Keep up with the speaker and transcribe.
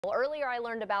Well, earlier I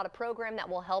learned about a program that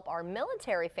will help our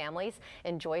military families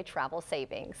enjoy travel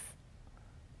savings.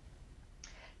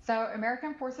 So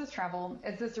American Forces Travel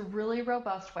is this really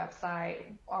robust website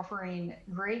offering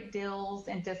great deals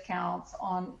and discounts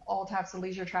on all types of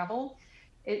leisure travel.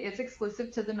 It is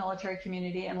exclusive to the military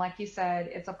community, and like you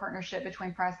said, it's a partnership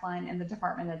between Priceline and the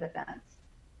Department of Defense.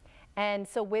 And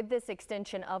so with this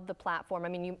extension of the platform, I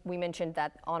mean, we mentioned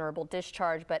that honorable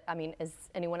discharge, but I mean, is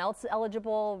anyone else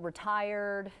eligible,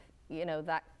 retired,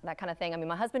 that kind of thing? I mean,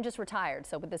 my husband just retired,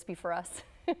 so would this be for us?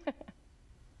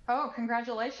 Oh,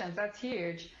 congratulations. That's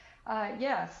huge.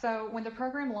 Yeah, so when the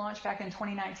program launched back in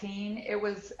 2019, it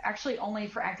was actually only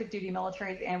for active duty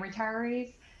militaries and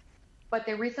retirees, but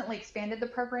they recently expanded the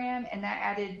program and that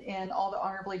added in all the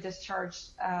honorably discharged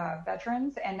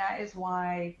veterans, and that is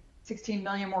why 16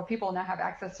 million more people now have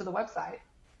access to the website.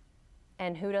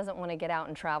 And who doesn't want to get out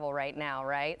and travel right now,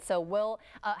 right? So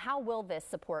how will this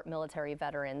support military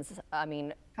veterans? I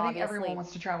mean, I think obviously everyone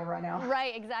wants to travel right now.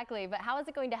 Right, exactly. But how is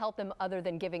it going to help them other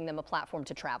than giving them a platform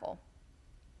to travel?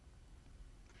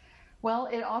 Well,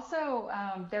 it also,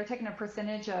 they're taking a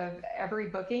percentage of every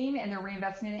booking and they're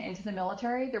reinvesting it into the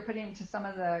military. They're putting it into some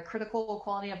of the critical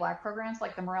quality of life programs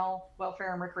like the morale,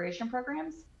 welfare, and recreation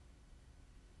programs.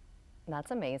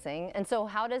 That's amazing. And so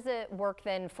how does it work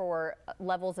then for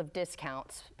levels of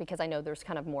discounts? Because I know there's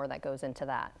kind of more that goes into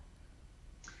that.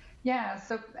 Yeah,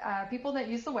 so people that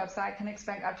use the website can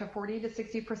expect up to 40 to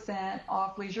 60%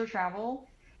 off leisure travel,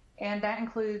 and that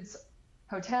includes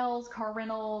hotels, car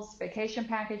rentals, vacation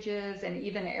packages, and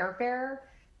even airfare.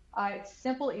 It's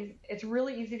simple. It's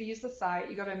really easy to use the site.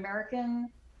 You go to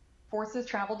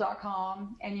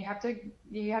AmericanForcesTravel.com, and you have to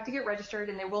get registered,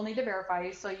 and they will need to verify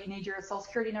you. So you need your social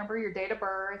security number, your date of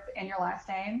birth, and your last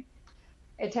name.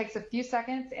 It takes a few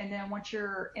seconds, and then once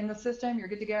you're in the system, you're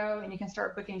good to go, and you can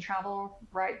start booking travel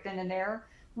right then and there.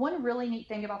 One really neat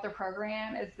thing about the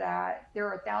program is that there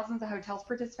are thousands of hotels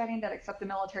participating that accept the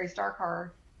military star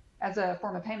card as a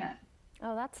form of payment.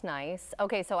 Oh, that's nice.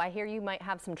 Okay, so I hear you might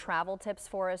have some travel tips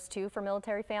for us too for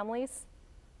military families.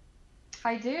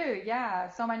 I do, yeah.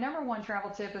 So my number one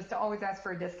travel tip is to always ask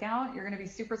for a discount. You're going to be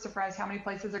super surprised how many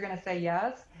places are going to say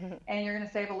yes, and you're going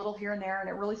to save a little here and there, and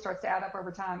it really starts to add up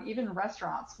over time. Even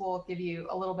restaurants will give you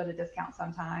a little bit of discount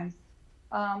sometimes.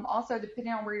 Also,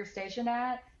 depending on where you're stationed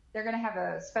at, they're going to have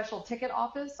a special ticket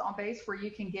office on base where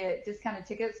you can get discounted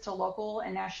tickets to local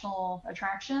and national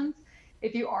attractions.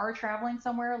 If you are traveling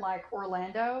somewhere like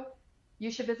Orlando,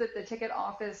 you should visit the ticket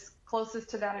office closest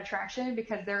to that attraction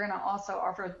because they're going to also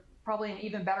offer probably an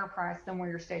even better price than where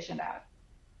you're stationed at.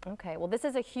 Okay, well, this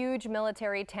is a huge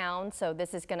military town, so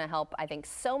this is going to help, I think,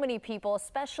 so many people,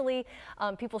 especially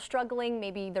people struggling,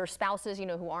 maybe their spouses,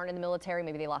 who aren't in the military,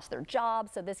 maybe they lost their job,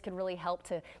 so this could really help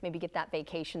to maybe get that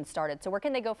vacation started. So where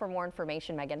can they go for more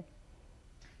information, Megan?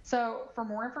 So for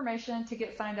more information to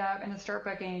get signed up and to start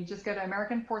booking, just go to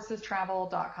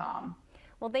AmericanForcesTravel.com.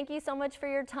 Well, thank you so much for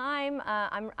your time.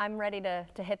 I'm ready to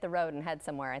hit the road and head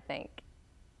somewhere, I think.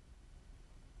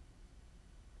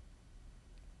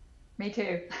 Me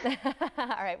too. All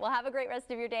right, well, have a great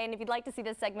rest of your day. And if you'd like to see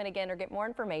this segment again or get more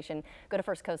information, go to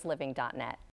firstcoastliving.net.